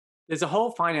There's a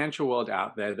whole financial world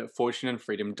out there that Fortune and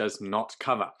Freedom does not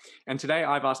cover. And today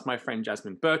I've asked my friend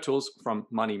Jasmine Birtles from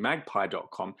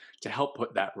moneymagpie.com to help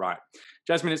put that right.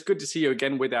 Jasmine, it's good to see you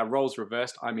again with our roles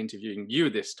reversed. I'm interviewing you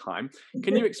this time.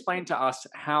 Can you explain to us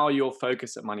how your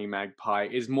focus at Money Magpie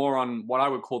is more on what I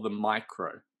would call the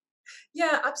micro?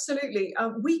 Yeah, absolutely.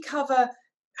 We cover,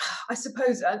 I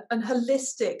suppose, an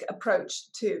holistic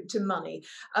approach to money.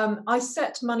 I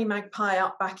set Money Magpie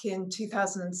up back in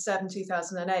 2007,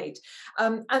 2008.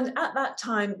 And at that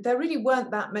time, there really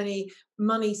weren't that many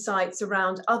money sites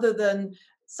around other than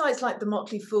sites like the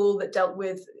Motley Fool that dealt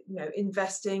with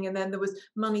investing, and then there was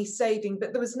money saving,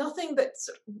 but there was nothing that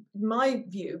in my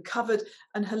view covered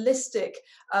an holistic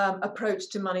approach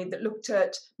to money that looked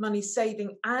at money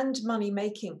saving and money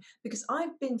making, because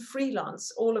I've been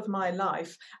freelance all of my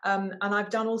life, and I've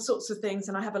done all sorts of things,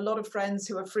 and I have a lot of friends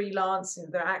who are freelance,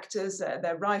 and they're actors,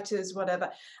 they're writers, whatever.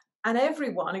 And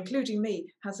everyone, including me,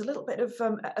 has a little bit of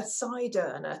a side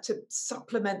earner to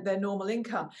supplement their normal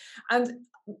income. And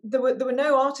there were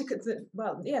no articles that,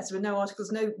 well, yes, there were no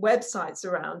articles, no websites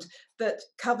around that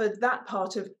covered that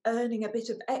part of earning a bit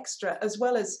of extra as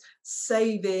well as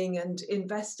saving and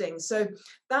investing. So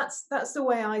that's the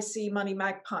way I see Money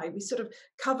Magpie. We sort of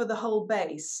cover the whole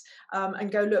base,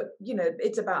 and go, look,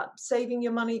 it's about saving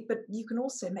your money, but you can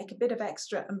also make a bit of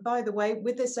extra. And by the way,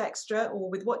 with this extra or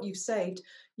with what you've saved,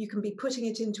 you can be putting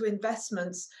it into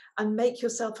investments and make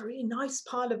yourself a really nice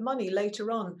pile of money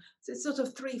later on. So it's sort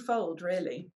of threefold,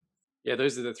 really. Yeah,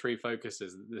 those are the three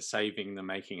focuses: the saving, the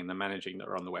making, and the managing that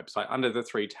are on the website under the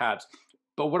three tabs.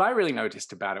 But what I really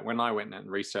noticed about it when I went and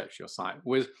researched your site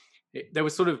was there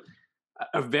was sort of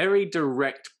a very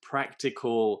direct,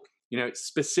 practical,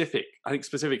 specific. I think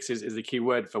specifics is the key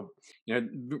word for,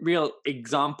 real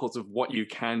examples of what you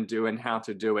can do and how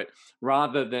to do it,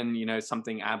 rather than,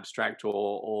 something abstract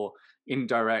or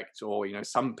indirect or,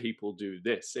 some people do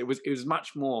this. It was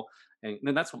much more,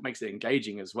 and that's what makes it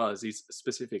engaging as well as these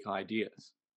specific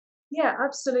ideas. Yeah,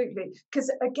 absolutely. Because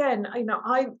again, I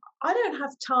don't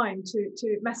have time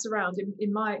to mess around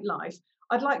in my life.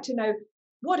 I'd like to know,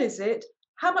 what is it?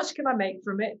 How much can I make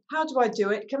from it? How do I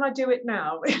do it? Can I do it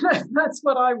now? That's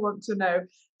what I want to know.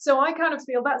 So I kind of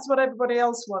feel that's what everybody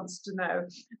else wants to know.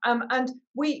 And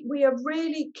we are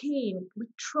really keen. We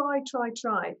try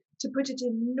to put it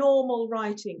in normal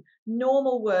writing,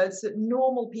 normal words that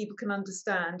normal people can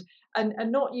understand,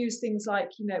 and not use things like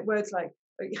words like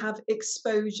have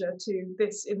exposure to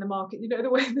this in the market, the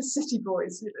way the city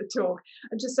boys talk,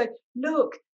 and just say,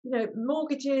 look,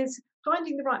 mortgages,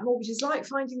 finding the right mortgage is like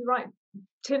finding the right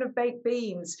tin of baked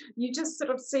beans. You just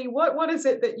sort of see what is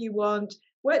it that you want,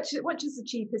 which is the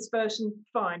cheapest version,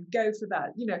 fine, go for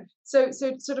that. So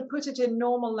sort of put it in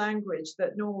normal language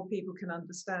that normal people can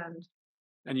understand.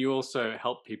 And you also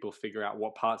help people figure out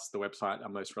what parts of the website are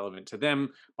most relevant to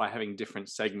them by having different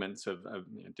segments of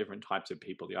different types of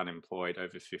people: the unemployed,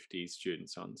 over 50,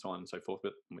 students, so on and so forth,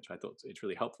 but, which I thought it's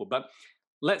really helpful. But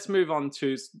let's move on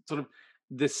to sort of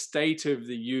the state of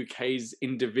the UK's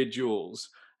individuals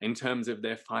in terms of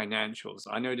their financials.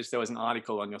 I noticed there was an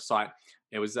article on your site.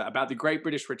 It was about the Great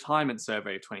British Retirement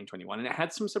Survey of 2021, and it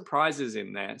had some surprises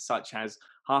in there, such as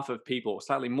half of people,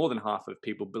 slightly more than half of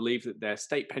people, believe that their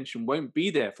state pension won't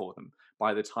be there for them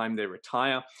by the time they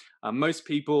retire. Most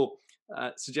people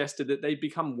suggested that they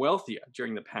become wealthier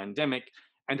during the pandemic,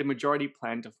 and a majority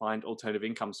plan to find alternative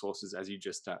income sources, as you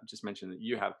just mentioned that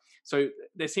you have. So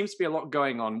there seems to be a lot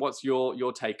going on. What's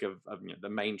your take of the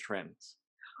main trends?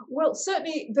 Well,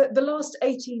 certainly the last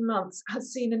 18 months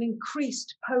has seen an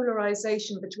increased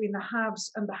polarization between the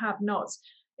haves and the have-nots.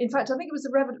 In fact, I think it was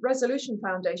the Resolution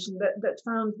Foundation that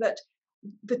found that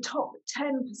the top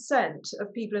 10%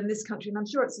 of people in this country, and I'm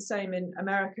sure it's the same in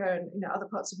America and other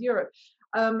parts of Europe,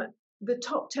 um, the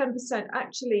top 10%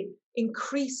 actually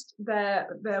increased their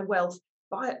wealth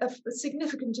by a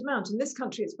significant amount. In this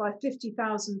country, it's by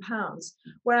 £50,000,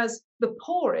 whereas the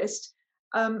poorest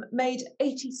made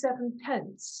 87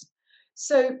 pence.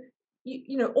 So,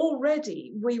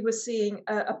 already we were seeing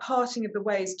a parting of the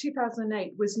ways.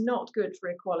 2008 was not good for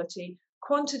equality.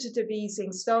 Quantitative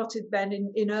easing started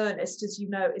then in earnest, as you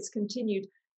know, it's continued.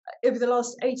 Over the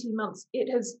last 18 months,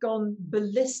 it has gone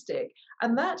ballistic.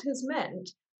 And that has meant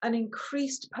an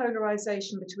increased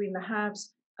polarization between the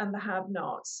haves and the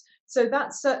have-nots. So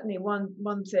that's certainly one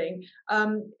thing.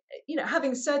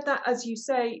 Having said that, as you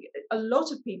say, a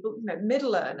lot of people,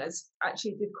 middle earners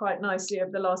actually did quite nicely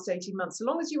over the last 18 months. So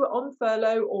long as you were on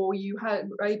furlough or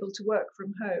were able to work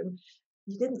from home,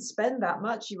 you didn't spend that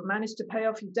much. You managed to pay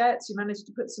off your debts. You managed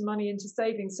to put some money into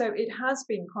savings. So it has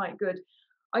been quite good.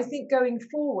 I think going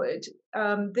forward,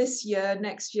 this year,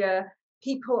 next year,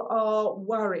 people are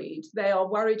worried. They are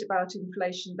worried about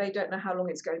inflation. They don't know how long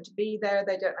it's going to be there.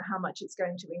 They don't know how much it's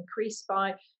going to increase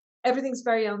by. Everything's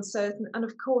very uncertain. And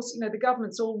of course, the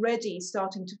government's already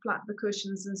starting to flat the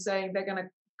cushions and saying they're going to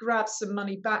grab some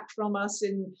money back from us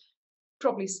in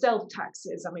probably stealth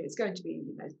taxes. I mean, it's going to be,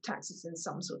 taxes in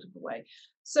some sort of a way.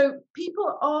 So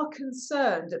people are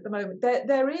concerned at the moment.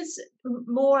 There is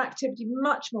more activity,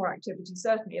 much more activity,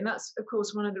 certainly, and that's of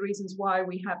course one of the reasons why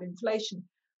we have inflation.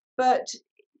 But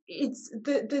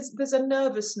there's a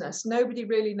nervousness. Nobody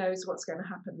really knows what's going to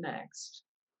happen next.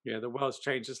 Yeah, the world's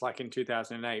changed just like in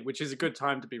 2008, which is a good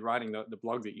time to be writing the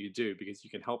blog that you do because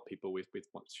you can help people with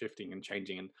what's shifting and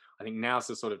changing. And I think now's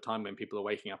the sort of time when people are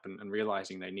waking up and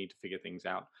realizing they need to figure things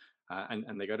out.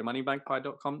 And they go to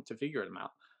moneybagpie.com to figure them out.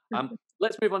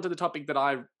 Let's move on to the topic that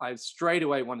I straight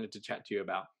away wanted to chat to you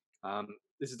about. Um,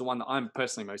 this is the one that I'm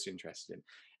personally most interested in.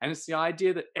 And it's the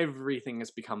idea that everything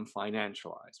has become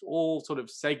financialized. All sort of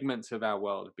segments of our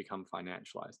world have become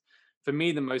financialized. For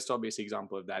me, the most obvious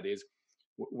example of that is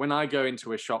when I go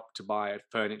into a shop to buy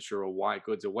furniture or white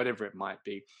goods or whatever it might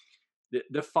be,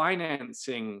 the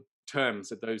financing terms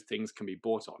that those things can be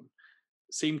bought on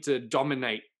seem to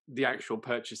dominate the actual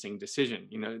purchasing decision.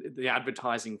 The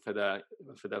advertising for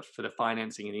the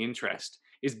financing and the interest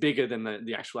is bigger than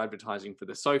the actual advertising for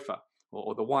the sofa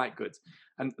or the white goods,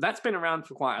 and that's been around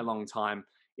for quite a long time.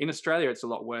 In Australia, it's a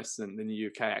lot worse than the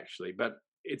UK actually, but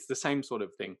it's the same sort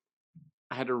of thing.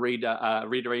 I had a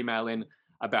reader email in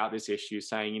about this issue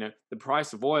saying, the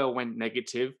price of oil went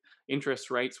negative, interest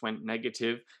rates went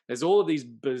negative. There's all of these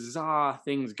bizarre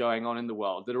things going on in the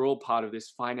world that are all part of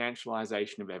this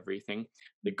financialization of everything.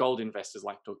 The gold investors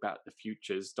like to talk about the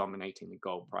futures dominating the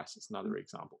gold price. It's another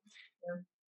example. Yeah.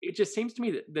 It just seems to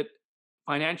me that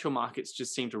financial markets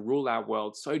just seem to rule our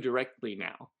world so directly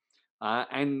now.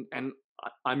 And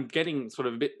I'm getting sort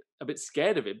of a bit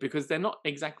scared of it because they're not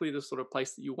exactly the sort of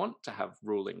place that you want to have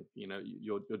ruling,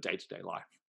 your day-to-day life.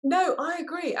 No, I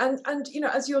agree. And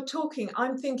as you're talking,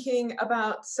 I'm thinking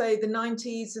about, say, the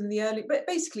 90s and the early, but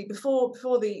basically before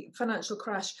the financial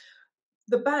crash,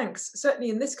 the banks, certainly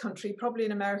in this country, probably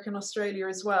in America and Australia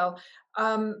as well,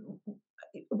 um,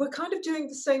 we're kind of doing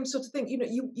the same sort of thing.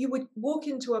 You would walk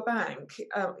into a bank,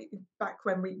 back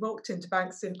when we walked into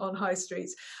banks on high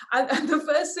streets, and the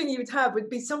first thing you would have would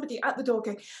be somebody at the door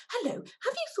going, "Hello, have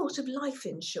you thought of life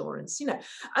insurance?"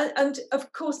 And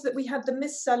of course that we had the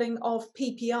mis-selling of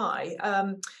PPI,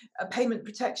 payment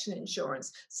protection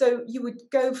insurance. So you would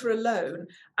go for a loan,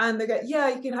 and they go, "Yeah,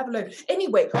 you can have a loan."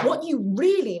 Anyway, what you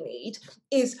really need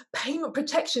is payment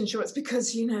protection insurance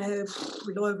because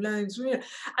loans,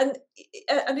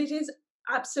 and it is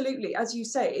absolutely, as you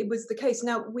say, it was the case.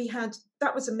 Now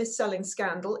that was a mis-selling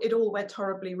scandal. It all went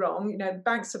horribly wrong.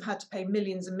 Banks have had to pay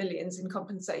millions and millions in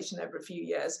compensation over a few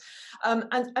years, and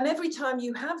every time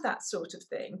you have that sort of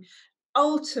thing,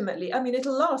 ultimately, I mean,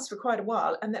 it'll last for quite a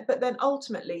while, but then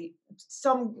ultimately,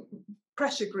 some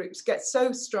pressure groups get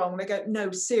so strong they go, "No,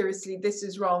 seriously, this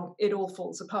is wrong." It all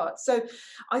falls apart. So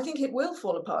I think it will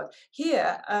fall apart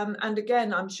here, and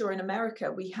again, I'm sure in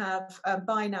America we have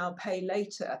buy now, pay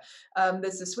later.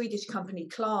 There's a Swedish company,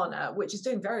 Klarna, which is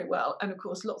doing very well, and of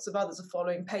course lots of others are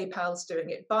following. PayPal's doing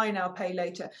it, buy now, pay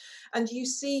later. And you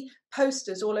see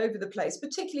posters all over the place,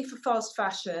 particularly for fast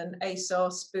fashion,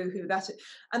 ASOS, Boohoo,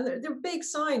 and there are big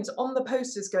signs on the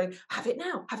posters going, have it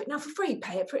now for free,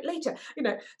 pay it for it later.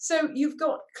 So you've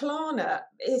got Klarna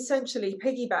essentially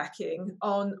piggybacking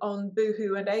on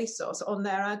Boohoo and ASOS on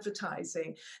their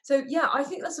advertising. So yeah, I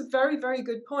think that's a very, very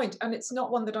good point, and it's not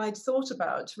one that I'd thought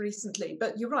about recently.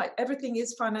 But you're right, everything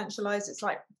is financialized. It's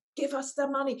like, give us the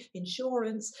money,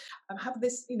 insurance, have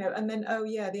this, and then, oh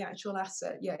yeah, the actual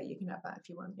asset. Yeah, you can have that if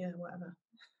you want. Yeah, whatever.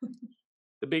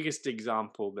 The biggest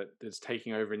example that's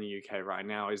taking over in the UK right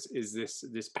now is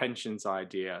this pensions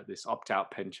idea, this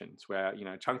opt-out pensions, where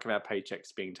a chunk of our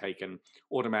paychecks being taken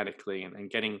automatically and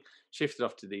getting shifted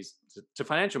off to to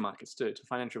financial markets, to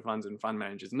financial funds and fund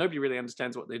managers. Nobody really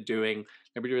understands what they're doing.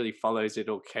 Nobody really follows it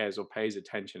or cares or pays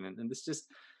attention. And this just,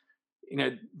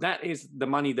 that is the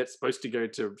money that's supposed to go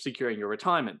to securing your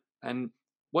retirement. And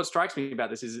what strikes me about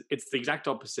this is it's the exact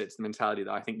opposite to the mentality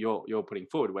that I think you're putting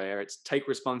forward, where it's take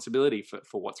responsibility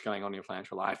for what's going on in your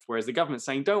financial life, whereas the government's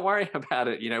saying, don't worry about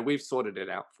it, we've sorted it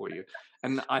out for you.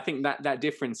 And I think that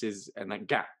difference is, and that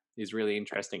gap is really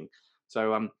interesting.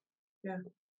 So Yeah.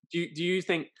 do you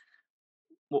think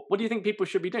What do you think people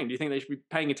should be doing? Do you think they should be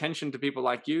paying attention to people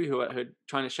like you who are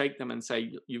trying to shake them and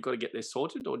say you've got to get this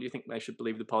sorted, or do you think they should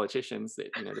believe the politicians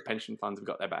that the pension funds have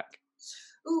got their back?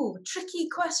 Ooh, tricky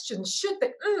question. Should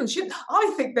they? Should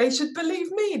I think they should believe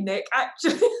me, Nick?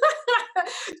 Actually,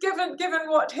 given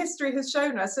what history has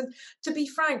shown us, and to be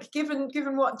frank, given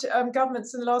what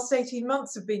governments in the last 18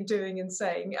 months have been doing and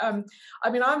saying. I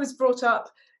mean, I was brought up,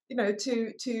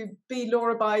 to be law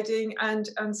abiding and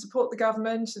support the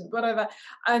government and whatever.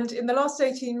 And in the last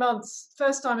 18 months,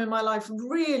 first time in my life,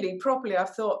 really properly,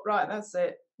 I've thought, right, that's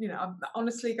it.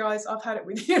 Honestly, guys, I've had it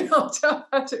with you lot. I've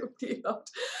had it with you lot.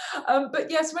 But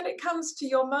yes, when it comes to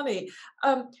your money,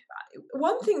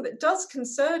 one thing that does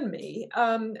concern me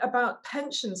about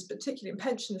pensions, particularly in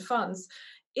pension funds,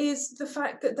 is the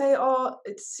fact that they are,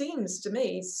 it seems to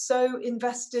me, so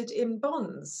invested in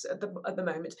bonds at the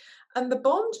moment, and the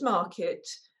bond market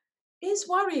is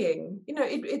worrying.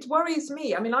 It worries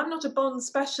me. I mean, I'm not a bond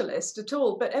specialist at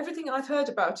all, but everything I've heard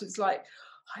about is like,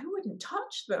 I wouldn't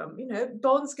touch them.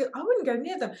 Bonds I wouldn't go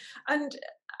near them. And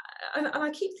and I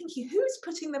keep thinking, who's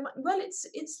putting them? Well,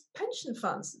 it's pension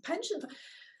funds.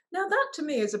 Now that to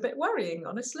me is a bit worrying,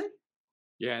 honestly.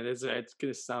 Yeah, it's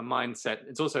this mindset.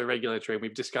 It's also regulatory.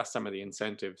 We've discussed some of the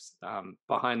incentives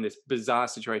behind this bizarre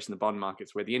situation in the bond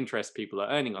markets, where the interest people are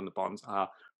earning on the bonds are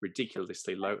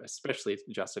ridiculously low, especially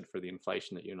adjusted for the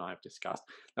inflation that you and I have discussed.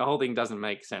 The whole thing doesn't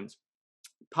make sense.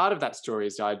 Part of that story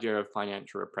is the idea of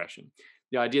financial repression,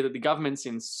 the idea that the government's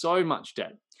in so much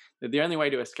debt that the only way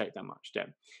to escape that much debt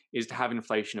is to have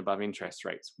inflation above interest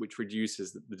rates, which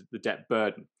reduces the debt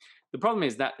burden. The problem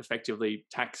is that effectively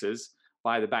taxes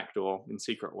by the back door in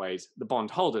secret ways the bond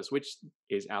holders, which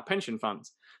is our pension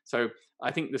funds. So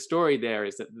I think the story there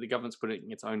is that the government's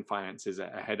putting its own finances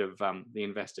ahead of the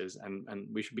investors, and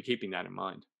we should be keeping that in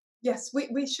mind. Yes,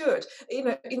 we should.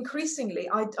 Increasingly,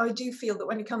 I do feel that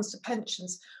when it comes to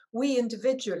pensions, we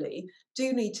individually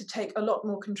do need to take a lot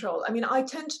more control. I mean, I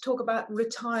tend to talk about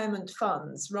retirement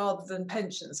funds rather than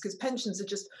pensions, because pensions are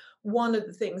just one of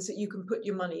the things that you can put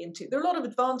your money into. There are a lot of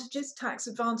advantages, tax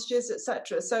advantages,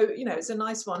 etc. So, it's a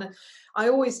nice one. And I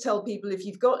always tell people,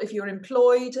 if you're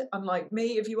employed, unlike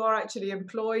me, if you are actually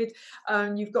employed,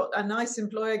 you've got a nice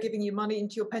employer giving you money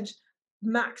into your pension,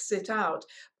 max it out.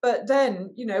 But then,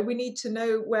 we need to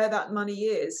know where that money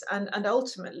is, and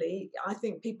ultimately I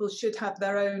think people should have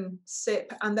their own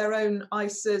SIP and their own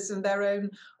ISAs and their own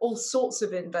all sorts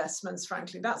of investments.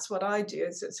 Frankly, that's what I do.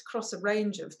 It's across a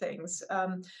range of things,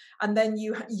 and then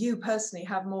you personally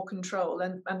have more control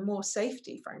and more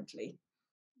safety, frankly.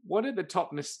 What are the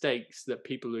top mistakes that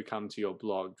people who come to your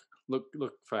blog look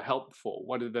for help for?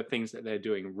 What are the things that they're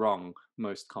doing wrong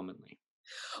most commonly?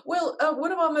 Well,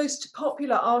 one of our most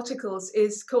popular articles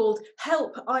is called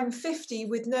 "Help, I'm 50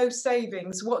 with no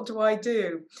savings. What do I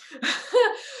do?"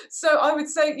 So I would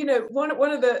say, one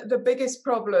of the biggest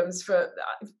problems for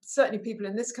certainly people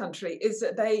in this country is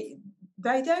that they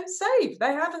don't save.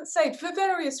 They haven't saved for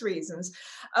various reasons,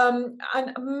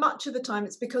 and much of the time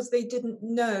it's because they didn't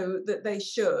know that they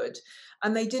should,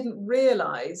 and they didn't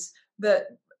realise that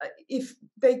if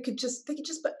they could just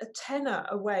put a tenner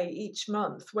away each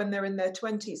month when they're in their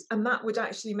 20s, and that would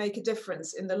actually make a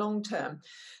difference in the long term.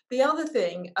 The other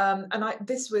thing,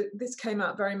 this came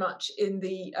out very much in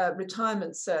the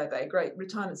retirement survey, Great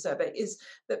Retirement Survey, is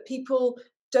that people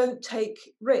don't take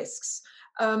risks.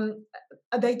 Um,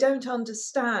 they don't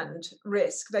understand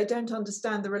risk. They don't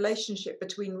understand the relationship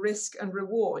between risk and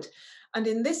reward. And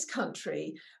in this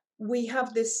country, we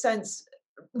have this sense,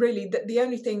 really, that the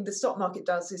only thing the stock market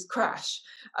does is crash.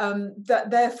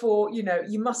 That therefore,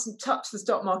 you mustn't touch the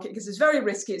stock market because it's very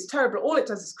risky, it's terrible, all it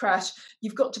does is crash.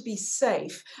 You've got to be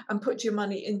safe and put your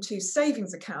money into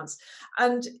savings accounts.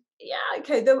 And yeah,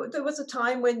 okay, there was a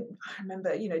time when I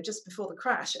remember, just before the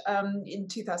crash, in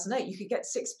 2008, you could get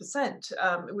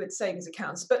 6% with savings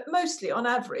accounts, but mostly on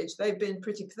average, they've been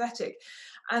pretty pathetic.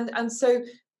 And so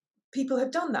people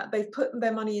have done that. They've put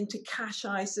their money into cash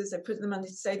ISAs, they've put their money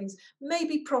into savings,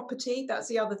 maybe property. That's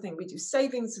the other thing. We do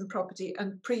savings and property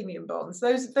and premium bonds.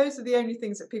 Those are the only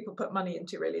things that people put money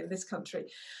into, really, in this country.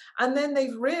 And then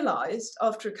they've realized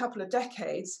after a couple of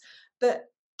decades that,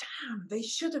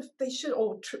 damn,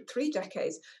 or 3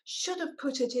 decades, should have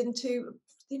put it into,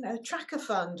 a tracker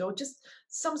fund or just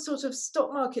some sort of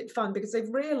stock market fund, because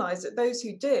they've realized that those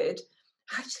who did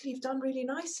actually have done really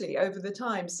nicely over the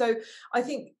time. So I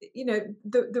think,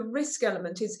 the risk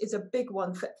element is a big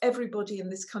one for everybody in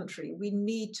this country. We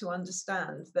need to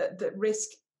understand that risk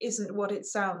isn't what it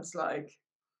sounds like.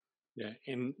 Yeah,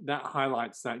 and that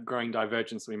highlights that growing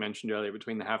divergence that we mentioned earlier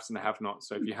between the haves and the have-nots.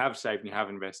 So if you have saved and you have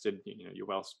invested, your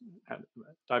wealth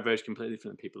diverged completely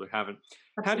from the people who haven't.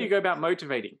 How do you Absolutely. go about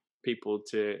motivating people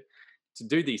to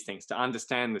do these things, to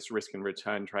understand this risk and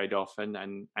return trade-off,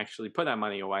 and actually put that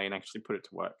money away and actually put it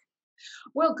to work?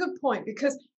 Well, good point,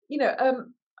 because you know,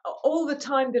 all the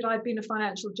time that I've been a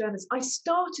financial journalist, I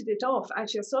started it off.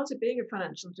 Actually, I started being a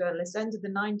financial journalist end of the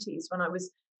 '90s when I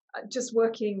was just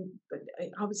working.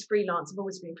 I was freelance. I've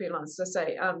always been freelance, as I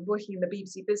say, working in the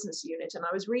BBC Business Unit, and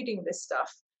I was reading this stuff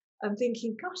and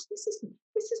thinking, "Gosh, this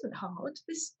isn't hard.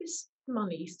 This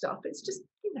money stuff. It's just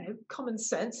common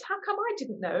sense. How come I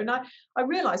didn't know?" And I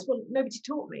realised, well, nobody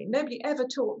taught me. Nobody ever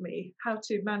taught me how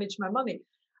to manage my money.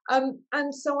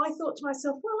 And so I thought to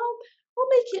myself, well, I'll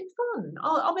make it fun.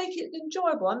 I'll make it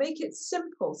enjoyable. I'll make it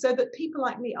simple so that people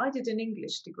like me, I did an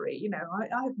English degree.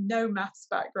 I have no maths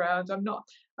background. I'm not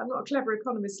a clever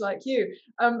economist like you.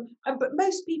 But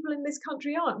most people in this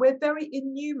country aren't. We're very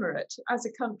innumerate as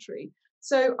a country.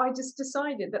 So I just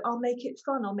decided that I'll make it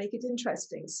fun. I'll make it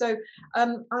interesting. So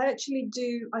I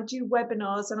do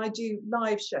webinars and I do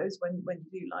live shows when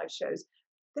you do live shows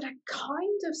that are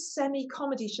kind of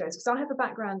semi-comedy shows, because I have a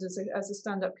background as a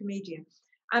stand-up comedian.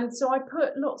 And so I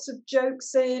put lots of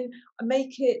jokes in, I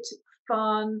make it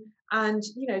fun and,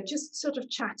 just sort of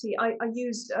chatty. I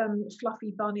used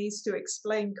fluffy bunnies to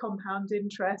explain compound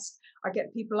interest. I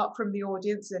get people up from the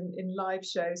audience in live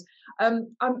shows.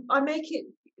 I make it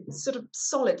sort of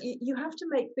solid. You have to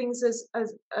make things as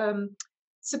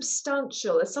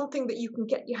substantial as something that you can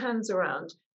get your hands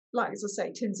around, like, as I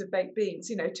say, tins of baked beans,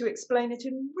 to explain it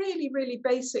in really, really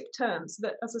basic terms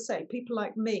that, as I say, people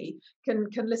like me can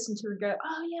listen to and go,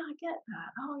 oh yeah, I get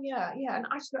that. Oh yeah, yeah. And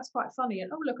actually that's quite funny.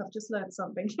 And oh look, I've just learned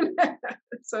something.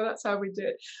 So that's how we do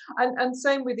it. And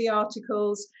same with the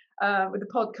articles, with the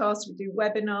podcast, we do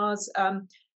webinars,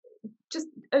 just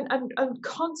and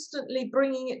constantly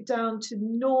bringing it down to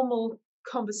normal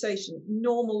conversation,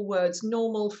 normal words,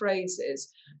 normal phrases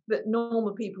that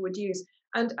normal people would use.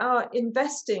 And our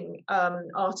investing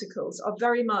articles are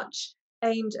very much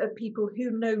aimed at people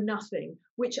who know nothing,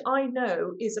 which I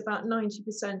know is about 90%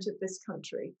 of this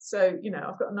country. So,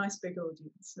 I've got a nice big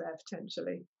audience there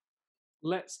potentially.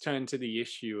 Let's turn to the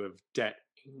issue of debt.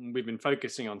 We've been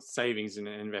focusing on savings and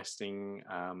investing,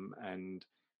 and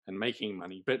making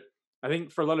money, but I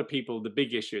think for a lot of people, the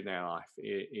big issue in their life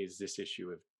is this issue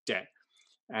of debt.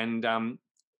 And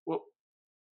well,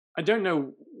 I don't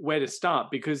know where to start,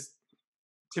 because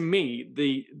to me,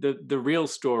 the real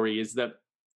story is that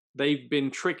they've been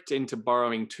tricked into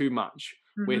borrowing too much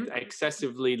with Hmm.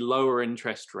 excessively lower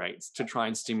interest rates to try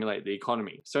and stimulate the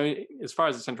economy. So, as far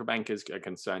as the central bankers are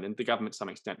concerned, and the government to some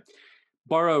extent,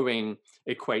 borrowing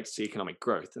equates to economic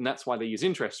growth. And that's why they use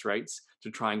interest rates to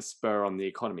try and spur on the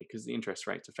economy, because the interest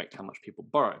rates affect how much people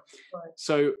borrow. Right.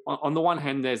 So on the one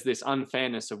hand, there's this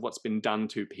unfairness of what's been done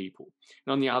to people.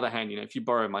 And on the other hand, if you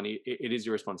borrow money, it is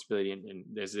your responsibility. And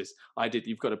there's this idea that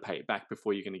you've got to pay it back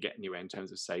before you're going to get anywhere in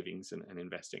terms of savings and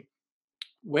investing.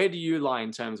 Where do you lie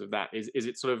in terms of that? Is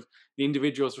it sort of the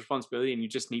individual's responsibility and you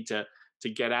just need to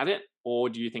get at it? Or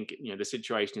do you think, the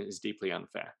situation is deeply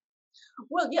unfair?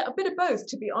 Well, yeah, a bit of both,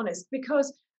 to be honest,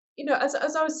 because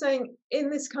as I was saying, in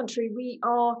this country we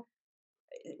know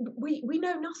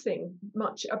nothing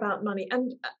much about money,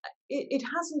 and it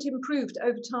hasn't improved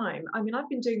over time. I mean, I've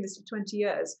been doing this for 20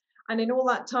 years, and in all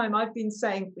that time, I've been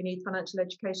saying we need financial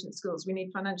education at schools, we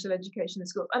need financial education at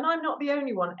schools, and I'm not the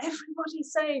only one.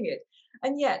 Everybody's saying it,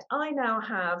 and yet I now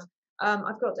have.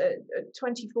 I've got a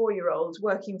 24-year-old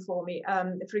working for me,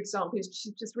 for example, who's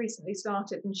just recently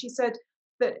started, and she said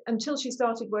that until she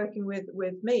started working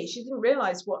with me, she didn't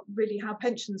realize what really how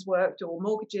pensions worked or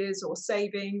mortgages or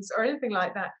savings or anything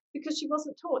like that, because she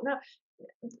wasn't taught. Now,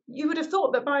 you would have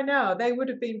thought that by now they would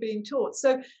have been being taught.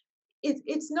 So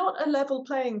it's not a level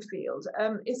playing field.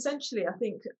 Essentially, I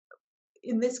think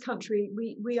in this country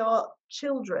we are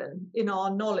children in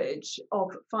our knowledge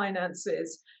of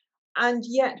finances, and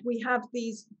yet we have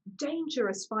these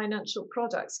dangerous financial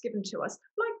products given to us,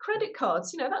 like credit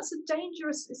cards. That's a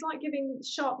dangerous, it's like giving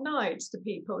sharp knives to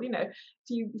people.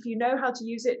 If you know how to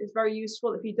use it, it's very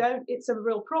useful. If you don't, it's a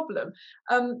real problem.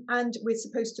 And we're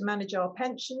supposed to manage our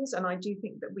pensions, and I do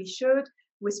think that we should.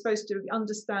 We're supposed to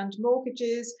understand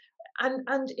mortgages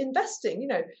and investing.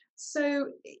 So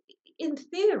in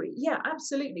theory, yeah,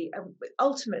 absolutely.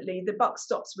 Ultimately, the buck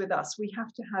stops with us. We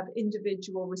have to have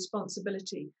individual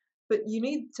responsibility, but you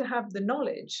need to have the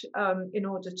knowledge in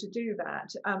order to do that.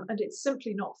 And it's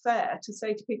simply not fair to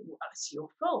say to people, well, it's your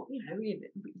fault,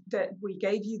 that we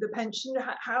gave you the pension.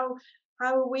 How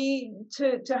are we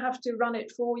to have to run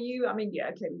it for you? I mean, yeah,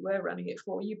 okay, we were running it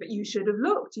for you, but you should have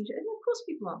looked. And of course,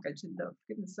 people aren't going to look,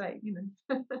 for goodness sake.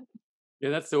 Yeah,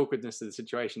 that's the awkwardness of the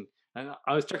situation. And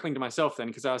I was chuckling to myself then,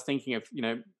 because I was thinking of,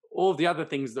 all the other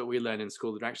things that we learn in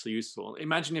school that are actually useful.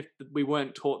 Imagine if we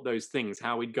weren't taught those things,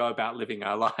 how we'd go about living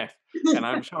our life. And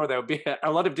I'm sure there'll be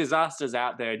a lot of disasters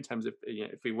out there in terms of,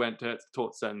 if we weren't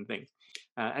taught certain things.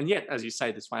 And yet, as you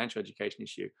say, this financial education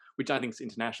issue, which I think is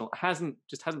international, hasn't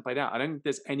played out. I don't think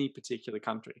there's any particular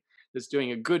country that's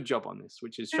doing a good job on this,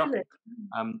 which is Really? shocking.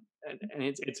 And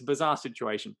it's a bizarre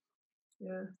situation.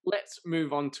 Yeah. Let's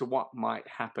move on to what might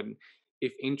happen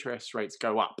if interest rates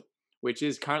go up, which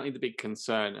is currently the big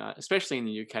concern, especially in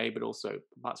the UK, but also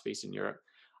parts of Eastern Europe.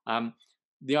 Um,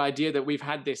 the idea that we've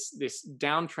had this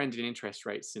downtrend in interest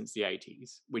rates since the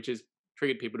 80s, which has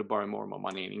triggered people to borrow more and more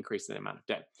money and increase the amount of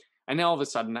debt. And now all of a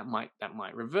sudden that might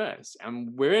reverse,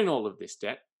 and we're in all of this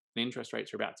debt, and interest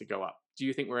rates are about to go up. Do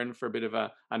you think we're in for a bit of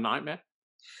a nightmare?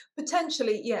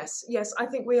 Potentially, yes. Yes, I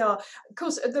think we are. Of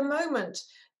course, at the moment,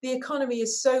 the economy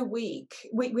is so weak.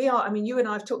 We are, I mean, you and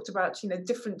I have talked about,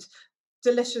 different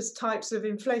delicious types of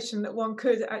inflation that one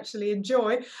could actually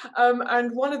enjoy.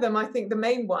 And one of them, I think the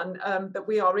main one that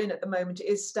we are in at the moment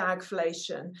is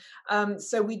stagflation.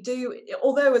 So we do,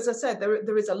 although, as I said,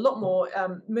 there is a lot more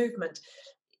movement,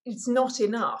 it's not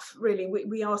enough, really.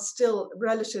 We are still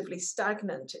relatively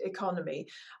stagnant economy.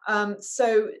 I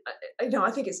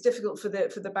think it's difficult for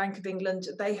the Bank of England.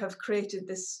 They have created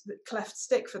this cleft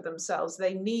stick for themselves.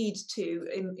 They need to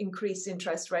increase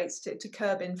interest rates to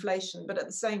curb inflation, but at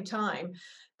the same time,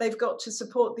 they've got to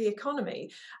support the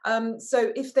economy.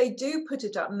 So if they do put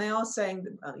it up, and they are saying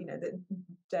that,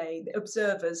 the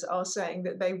observers are saying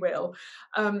that they will,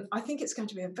 I think it's going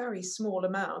to be a very small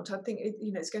amount. I think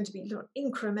it's going to be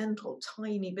incremental,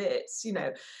 tiny bits.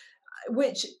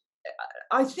 Which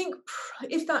I think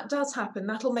if that does happen,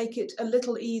 that'll make it a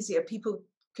little easier. People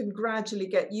can gradually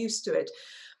get used to it.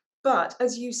 But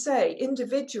as you say,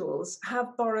 individuals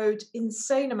have borrowed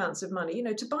insane amounts of money.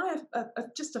 To buy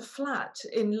just a flat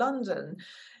in London,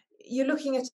 you're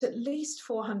looking at least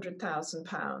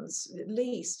 £400,000, at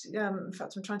least. In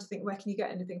fact, I'm trying to think, where can you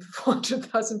get anything for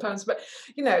 £400,000? But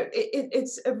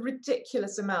it's a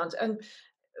ridiculous amount, and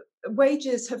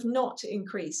wages have not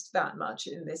increased that much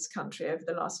in this country over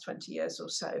the last 20 years or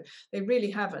so. They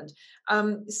really haven't.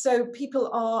 So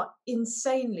people are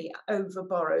insanely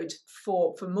overborrowed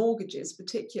for mortgages,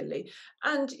 particularly.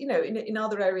 And, in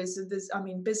other areas,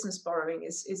 business borrowing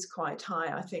is quite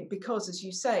high, I think, because, as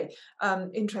you say,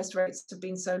 interest rates have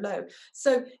been so low.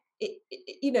 So,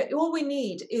 all we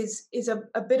need is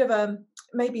a bit of a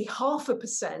maybe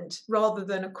 0.5% rather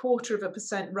than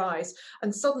 1/4% rise,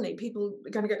 and suddenly people are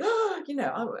going to go,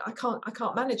 I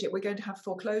can't manage it. We're going to have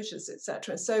foreclosures,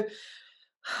 etc. So,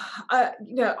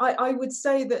 I would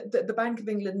say that the Bank of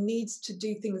England needs to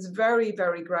do things very,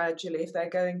 very gradually if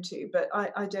they're going to, but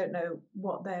I don't know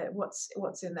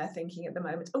what's in their thinking at the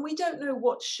moment, and we don't know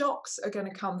what shocks are going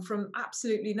to come from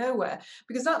absolutely nowhere,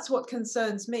 because that's what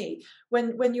concerns me.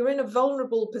 When you're in a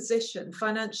vulnerable position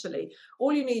financially,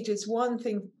 all you need is one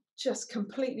thing just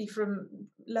completely from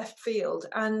left field,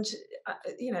 and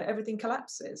everything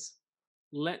collapses.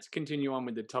 Let's continue on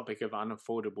with the topic of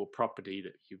unaffordable property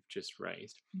that you've just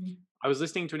raised. Mm. I was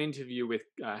listening to an interview with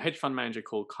a hedge fund manager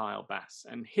called Kyle Bass,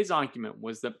 and his argument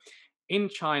was that in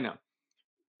China,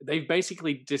 they've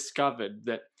basically discovered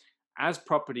that as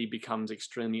property becomes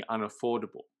extremely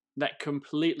unaffordable, that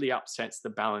completely upsets the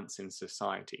balance in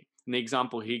society. And the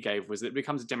example he gave was that it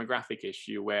becomes a demographic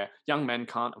issue where young men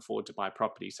can't afford to buy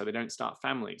property, so they don't start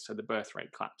families, so the birth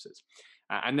rate collapses.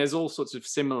 And there's all sorts of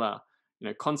similar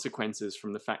consequences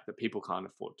from the fact that people can't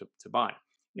afford to buy.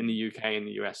 In the UK, in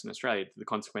the US, and Australia, the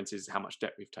consequence is how much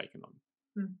debt we've taken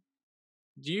on. Mm.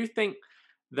 Do you think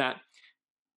that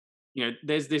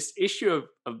there's this issue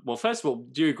well, first of all,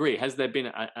 do you agree? Has there been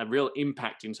a real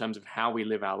impact in terms of how we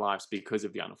live our lives because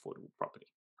of the unaffordable property?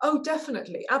 Oh,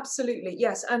 definitely. Absolutely.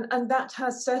 Yes. And that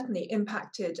has certainly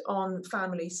impacted on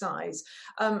family size.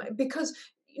 Because,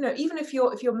 even if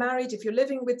you're married, if you're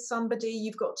living with somebody,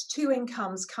 you've got two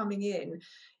incomes coming in.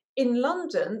 In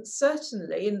London,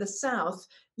 certainly in the south,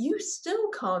 you still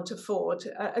can't afford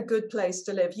a good place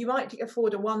to live. You might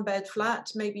afford a one-bed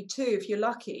flat, maybe two if you're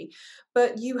lucky,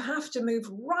 but you have to move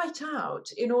right out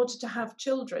in order to have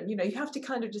children. You have to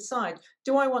kind of decide,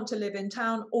 do I want to live in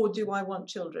town or do I want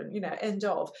children? End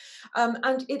of.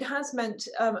 And it has meant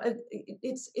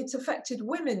it's affected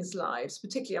women's lives,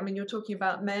 particularly. I mean, you're talking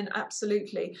about men,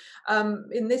 absolutely.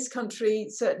 In this country,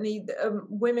 certainly,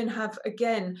 women have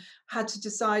again had to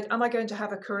decide, am I going to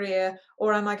have a career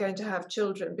or am I going to have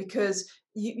children? children, because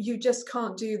you just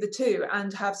can't do the two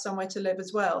and have somewhere to live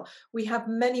as well. We have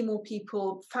many more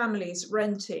people, families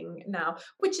renting now,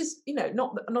 which is,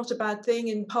 not a bad thing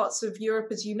in parts of Europe,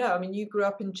 as you know. I mean, you grew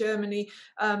up in Germany,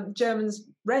 Germans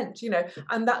rent,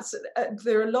 and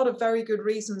there are a lot of very good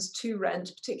reasons to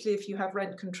rent, particularly if you have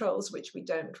rent controls, which we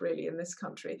don't really in this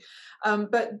country.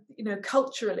 But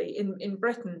culturally in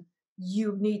Britain,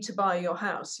 you need to buy your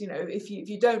house. If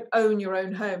you don't own your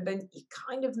own home, then you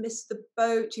kind of miss the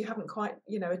boat. You haven't quite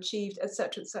achieved,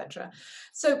 etc., etc.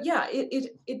 So yeah,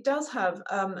 it does have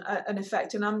an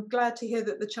effect, and I'm glad to hear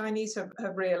that the Chinese have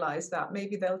realized that.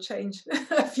 Maybe they'll change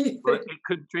a few Well, things. it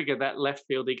could trigger that left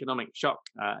field economic shock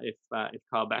if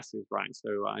Carl Bass is right.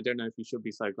 So I don't know if you should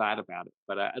be so glad about it,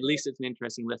 but at least it's an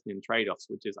interesting lesson in trade-offs,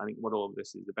 which is, I think, what all of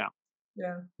this is about.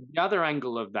 Yeah. The other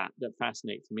angle of that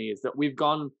fascinates me is that we've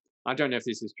gone, I don't know if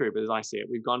this is true, but as I see it,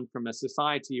 we've gone from a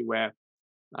society where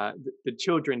the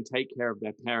children take care of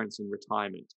their parents in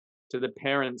retirement to the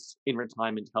parents in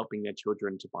retirement helping their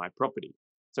children to buy property.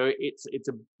 So it's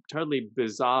a totally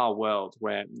bizarre world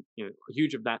where a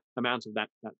huge of that amount of that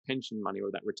pension money or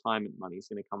that retirement money is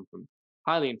going to come from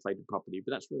highly inflated property,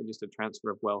 but that's really just a transfer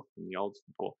of wealth from the old to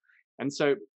the poor. And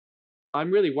so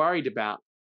I'm really worried about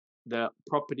the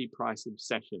property price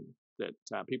obsession that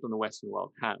people in the Western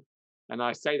world have. And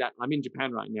I say that I'm in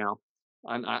Japan right now,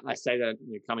 and I say that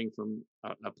coming from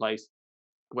a place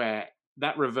where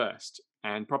that reversed,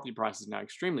 and property prices are now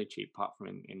extremely cheap, apart from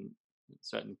in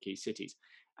certain key cities.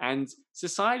 And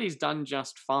society's done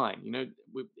just fine.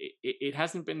 It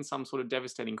hasn't been some sort of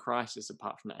devastating crisis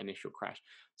apart from that initial crash.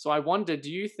 So I wonder,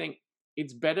 do you think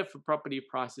it's better for property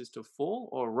prices to fall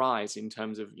or rise in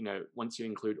terms of, once you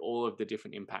include all of the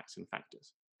different impacts and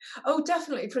factors? Oh,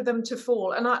 definitely for them to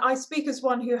fall. And I speak as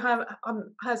one who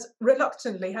has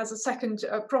reluctantly has a second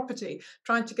property,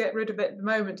 trying to get rid of it at the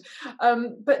moment.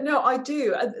 But no, I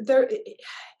do.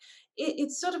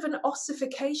 It's sort of an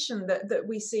ossification that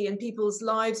we see in people's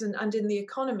lives and in the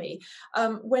economy,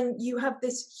 when you have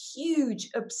this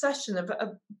huge obsession of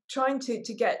trying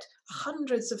to get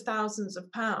hundreds of thousands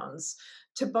of pounds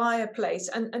to buy a place,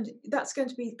 and that's going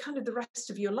to be kind of the rest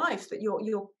of your life that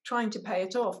you're trying to pay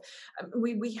it off.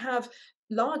 We have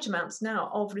large amounts now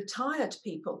of retired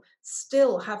people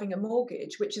still having a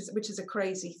mortgage, which is a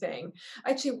crazy thing.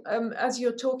 Actually, as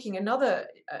you're talking, another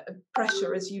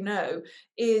pressure, as you know,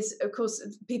 is of course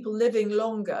people living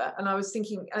longer. And I was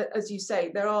thinking, as you say,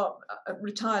 there are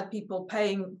retired people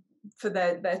paying for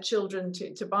their children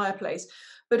to buy a place,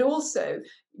 but also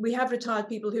we have retired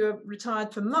people who are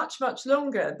retired for much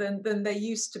longer than they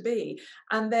used to be,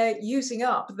 and they're using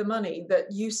up the money that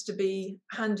used to be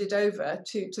handed over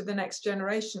to the next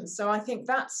generation. So I think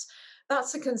that's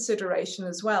a consideration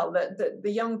as well, that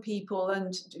the young people,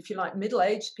 and if you like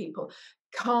middle-aged people,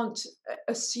 can't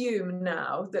assume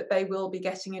now that they will be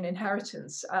getting an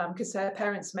inheritance, because their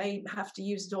parents may have to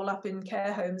use it all up in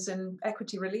care homes and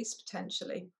equity release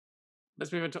potentially.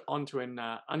 Let's move on to an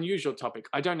unusual topic.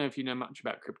 I don't know if you know much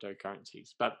about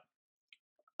cryptocurrencies, but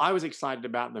I was excited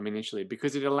about them initially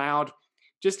because it allowed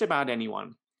just about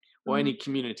anyone or Mm, any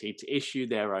community to issue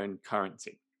their own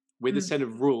currency with a mm, set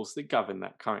of rules that govern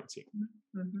that currency. mm,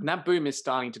 mhm. And that boom is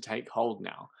starting to take hold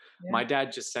now. Yeah. My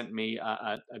dad just sent me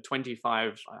a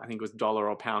 25, I think it was dollar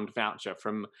or pound voucher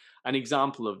from an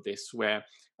example of this, where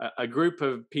a group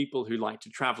of people who like to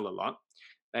travel a lot,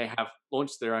 they have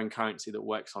launched their own currency that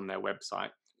works on their website,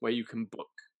 where you can book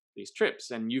these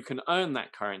trips and you can earn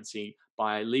that currency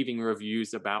by leaving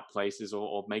reviews about places,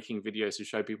 or making videos to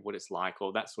show people what it's like,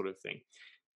 or that sort of thing.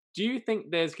 Do you think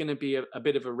there's going to be a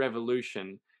bit of a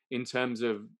revolution in terms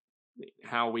of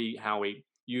how we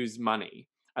use money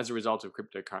as a result of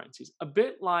cryptocurrencies? A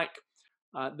bit like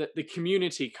the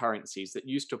community currencies that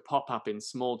used to pop up in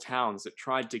small towns that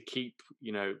tried to keep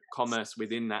commerce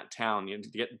within that town, to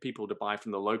get people to buy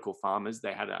from the local farmers.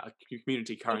 They had a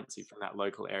community currency from that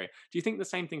local area. Do you think the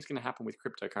same thing's going to happen with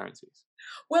cryptocurrencies?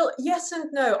 Well, yes and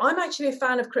no. I'm actually a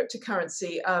fan of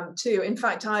cryptocurrency, too. In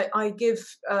fact, I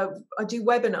do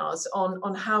webinars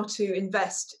on how to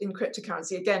invest in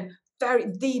cryptocurrency. Again,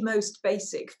 the most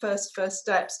basic first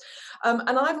steps,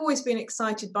 and I've always been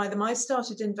excited by them. I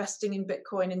started investing in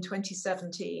Bitcoin in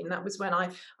 2017. That was when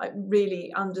I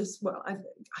really I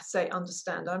say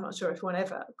understand. I'm not sure if one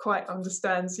ever quite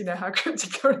understands, how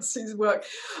cryptocurrencies work,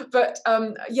 but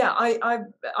yeah,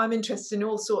 I'm interested in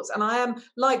all sorts, and I am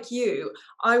like you.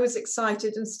 I was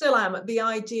excited and still am at the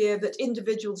idea that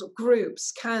individuals or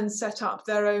groups can set up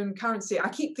their own currency. I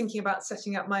keep thinking about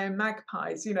setting up my own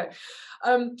magpies.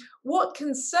 What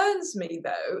concerns me,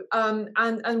 though,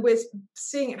 and we're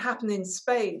seeing it happen in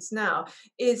spades now,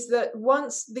 is that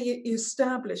once the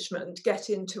establishment get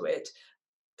into it,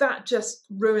 that just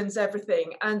ruins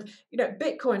everything. And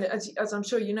Bitcoin, as I'm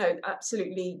sure you know,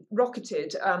 absolutely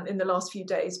rocketed in the last few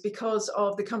days because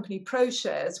of the company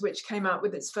ProShares, which came out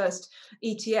with its first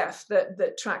ETF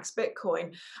that tracks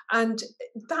Bitcoin, and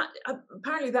that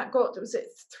apparently that got, was it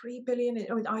 3 billion?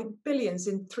 Billions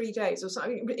in 3 days or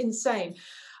something insane.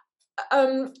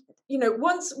 um,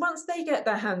 once they get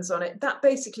their hands on it, that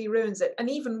basically ruins it. And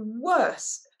even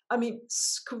worse, I mean,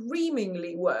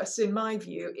 screamingly worse, in my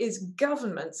view, is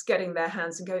governments getting their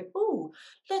hands and going, "Oh,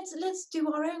 let's do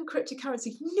our own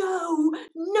cryptocurrency." No,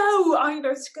 no, I know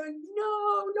it's going,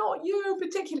 no, not you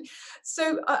particularly.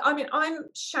 So, I mean, I'm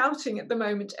shouting at the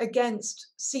moment against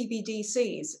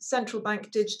CBDCs, central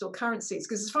bank digital currencies,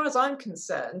 because as far as I'm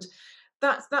concerned,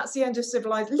 that's the end of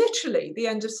civilization, literally the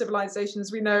end of civilization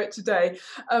as we know it today,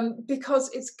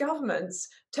 because it's governments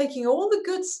taking all the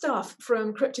good stuff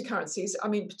from cryptocurrencies. I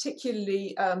mean,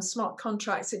 particularly smart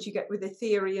contracts that you get with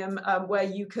Ethereum, where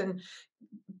you can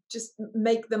just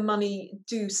make the money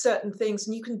do certain things,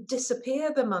 and you can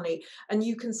disappear the money, and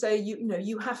you can say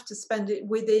you have to spend it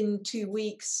within 2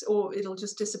 weeks or it'll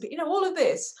just disappear. All of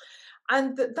this,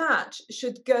 and that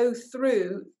should go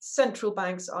through central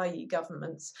banks, i.e.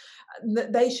 governments.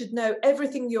 That they should know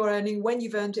everything you're earning, when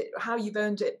you've earned it, how you've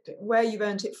earned it, where you've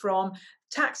earned it from,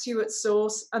 tax you at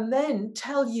source, and then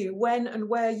tell you when and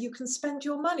where you can spend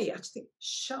your money. I just think,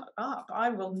 shut up, I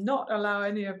will not allow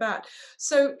any of that.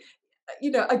 So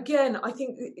again, I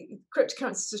think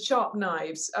cryptocurrencies are sharp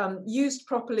knives. Used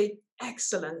properly,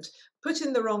 excellent. Put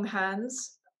in the wrong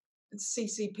hands,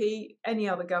 CCP, any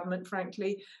other government,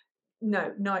 frankly,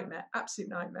 no, nightmare, absolute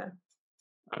nightmare.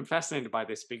 I'm fascinated by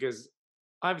this because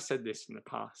I've said this in the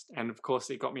past, and of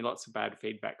course, it got me lots of bad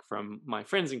feedback from my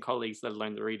friends and colleagues, let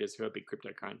alone the readers who are big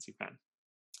cryptocurrency fan.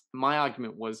 My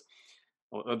argument was,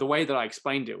 or the way that I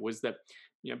explained it was that,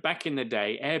 back in the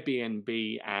day,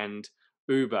 Airbnb and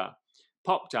Uber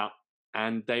popped up,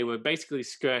 and they were basically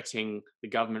skirting the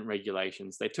government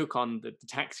regulations. They took on the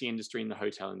taxi industry and the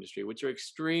hotel industry, which are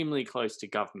extremely close to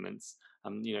governments,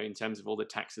 in terms of all the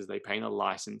taxes they pay and the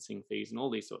licensing fees and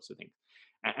all these sorts of things.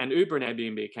 And Uber and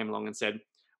Airbnb came along and said,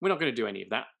 we're not going to do any of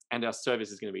that, and our service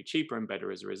is going to be cheaper and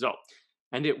better as a result.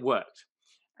 And it worked.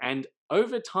 And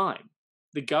over time,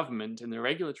 the government and the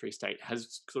regulatory state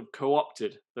has sort of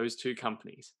co-opted those two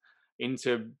companies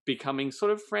into becoming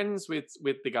sort of friends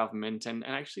with the government, and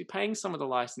actually paying some of the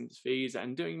license fees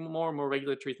and doing more and more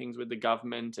regulatory things with the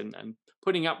government, and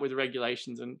putting up with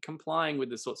regulations and complying with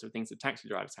the sorts of things that taxi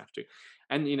drivers have to.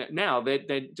 And now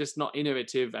they're just not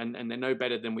innovative, and they're no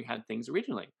better than we had things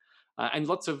originally. And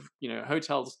lots of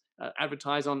hotels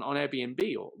advertise on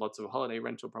Airbnb, or lots of holiday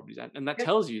rental properties, and that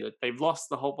tells you that they've lost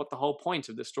what the whole point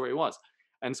of the story was.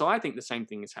 And so I think the same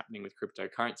thing is happening with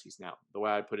cryptocurrencies now. The way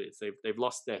I put it is they've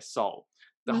lost their soul.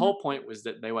 The whole point was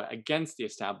that they were against the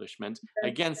establishment,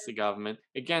 against the government,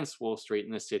 against Wall Street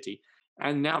and the city.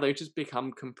 And now they've just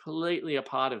become completely a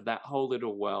part of that whole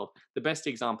little world. The best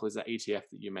example is that ETF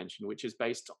that you mentioned, which is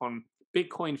based on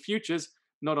Bitcoin futures,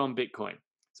 not on Bitcoin.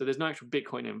 So there's no actual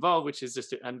Bitcoin involved, which is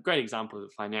just a great example of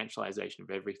the financialization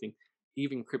of everything.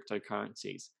 Even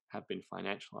cryptocurrencies have been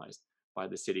financialized by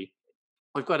the city.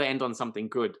 We've got to end on something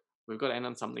good. We've got to end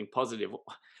on something positive.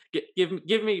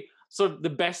 Give me sort of the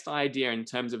best idea in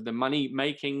terms of the money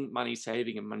making, money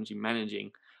saving, and money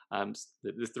managing,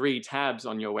 the three tabs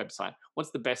on your website.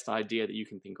 What's the best idea that you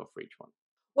can think of for each one?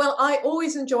 Well, I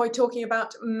always enjoy talking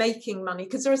about making money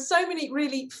because there are so many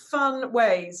really fun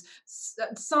ways.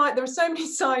 There are so many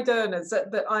side earners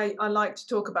that I like to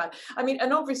talk about. I mean,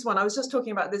 an obvious one, I was just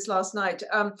talking about this last night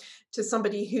to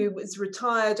somebody who was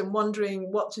retired and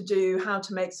wondering what to do, how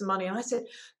to make some money. And I said,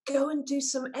 go and do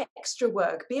some extra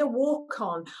work, be a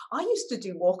walk-on. I used to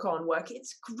do walk-on work.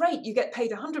 It's great. You get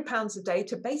paid £100 a day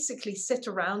to basically sit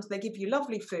around. They give you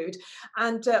lovely food,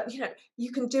 and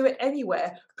you can do it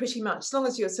anywhere pretty much, as long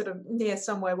as you're sort of near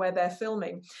somewhere where they're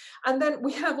filming. And then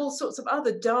we have all sorts of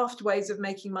other daft ways of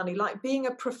making money, like being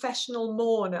a professional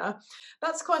mourner.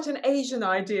 That's quite an Asian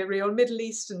idea, or Middle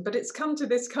Eastern, but it's come to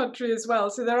this country as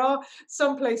well. So there are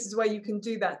some places where you can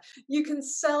do that. You can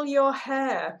sell your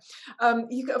hair.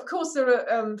 Of course,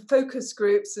 there are focus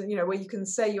groups, and where you can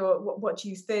say what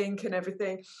you think and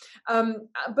everything.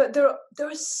 But there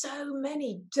are so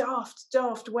many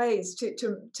daft ways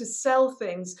to sell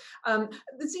things.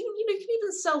 There's even, you can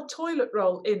even sell toilet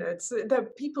roll innards.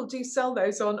 People do sell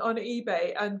those on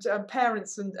eBay, and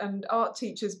parents and art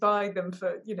teachers buy them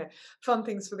for fun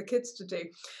things for the kids to do.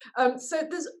 So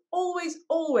there's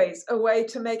always a way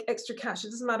to make extra cash.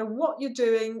 It doesn't matter what you're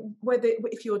doing, whether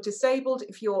if you're disabled,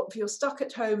 if you're stuck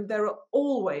at home, there are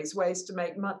always ways to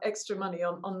make extra money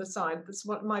on the side. That's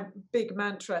what my big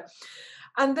mantra.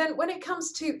 And then when it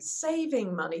comes to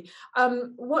saving money,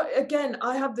 what again,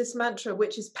 I have this mantra,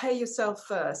 which is pay yourself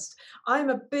first. I'm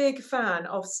a big fan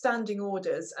of standing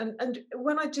orders. And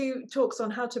when I do talks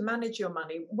on how to manage your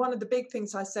money, one of the big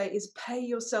things I say is pay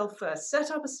yourself first.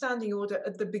 Set up a standing order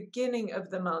at the beginning of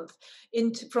the month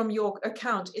from your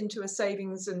account into a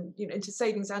savings and into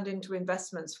savings and into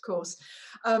investments, of course,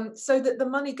 so that the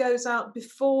money goes out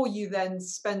before you then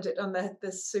spend it on the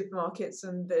supermarkets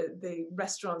and the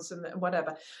restaurants and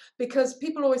whatever. Because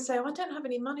people always say, oh, I don't have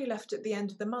any money left at the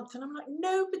end of the month. And I'm like,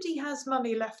 nobody has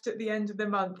money left at the end of the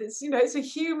month. It's, it's a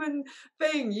human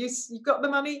thing. You've got the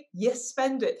money, yes,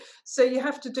 spend it. So you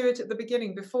have to do it at the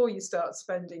beginning before you start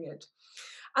spending it.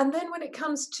 And then when it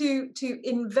comes to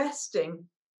investing,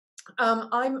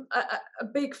 I'm a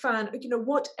big fan,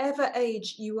 whatever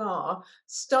age you are,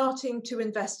 starting to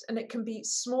invest, and it can be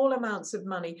small amounts of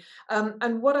money.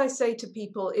 And what I say to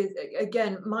people is,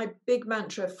 again, my big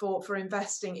mantra for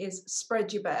investing is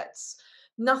spread your bets.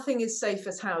 Nothing is safe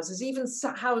as houses. Even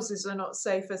houses are not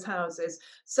safe as houses.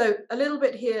 So a little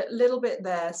bit here, a little bit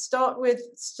there. Start with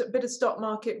a bit of stock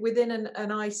market within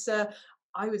an ISA.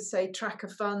 I would say tracker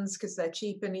funds because they're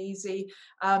cheap and easy.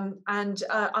 And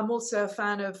I'm also a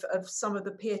fan of some of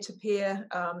the peer-to-peer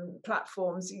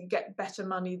platforms. You get better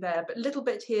money there, but a little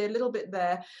bit here, a little bit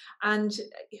there. And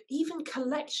even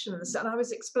collections. And I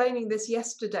was explaining this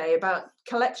yesterday about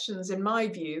collections, in my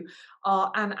view,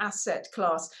 are an asset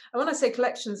class. And when I say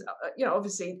collections,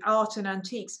 obviously art and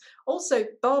antiques, also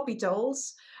Barbie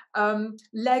dolls,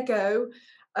 Lego,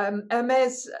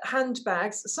 Hermes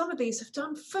handbags. Some of these have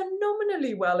done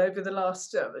phenomenally well over the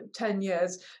last 10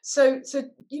 years. So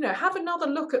have another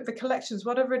look at the collections,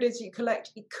 whatever it is you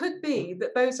collect. It could be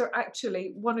that those are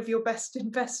actually one of your best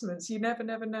investments. You never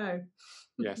know.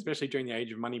 Yeah, especially during the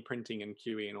age of money printing and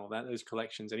QE and all that, those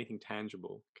collections, anything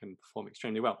tangible can perform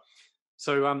extremely well.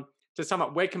 So to sum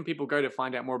up, where can people go to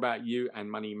find out more about you and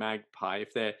Money Magpie?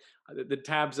 If they're the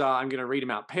tabs are, I'm going to read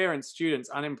them out: parents, students,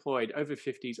 unemployed, over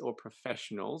 50s, or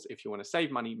professionals. If you want to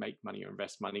save money, make money, or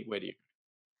invest money, where do you?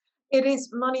 It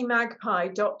is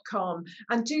moneymagpie.com.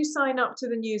 And do sign up to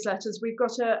the newsletters. We've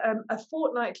got a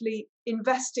fortnightly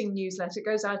investing newsletter. It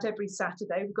goes out every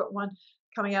Saturday. We've got one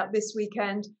coming out this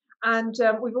weekend. And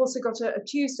we've also got a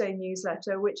Tuesday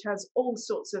newsletter, which has all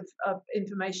sorts of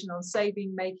information on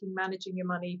saving, making, managing your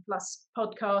money, plus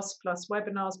podcasts, plus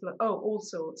webinars, all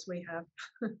sorts we have.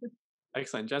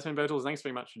 Excellent. Jasmine Birtles, thanks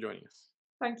very much for joining us.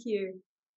 Thank you.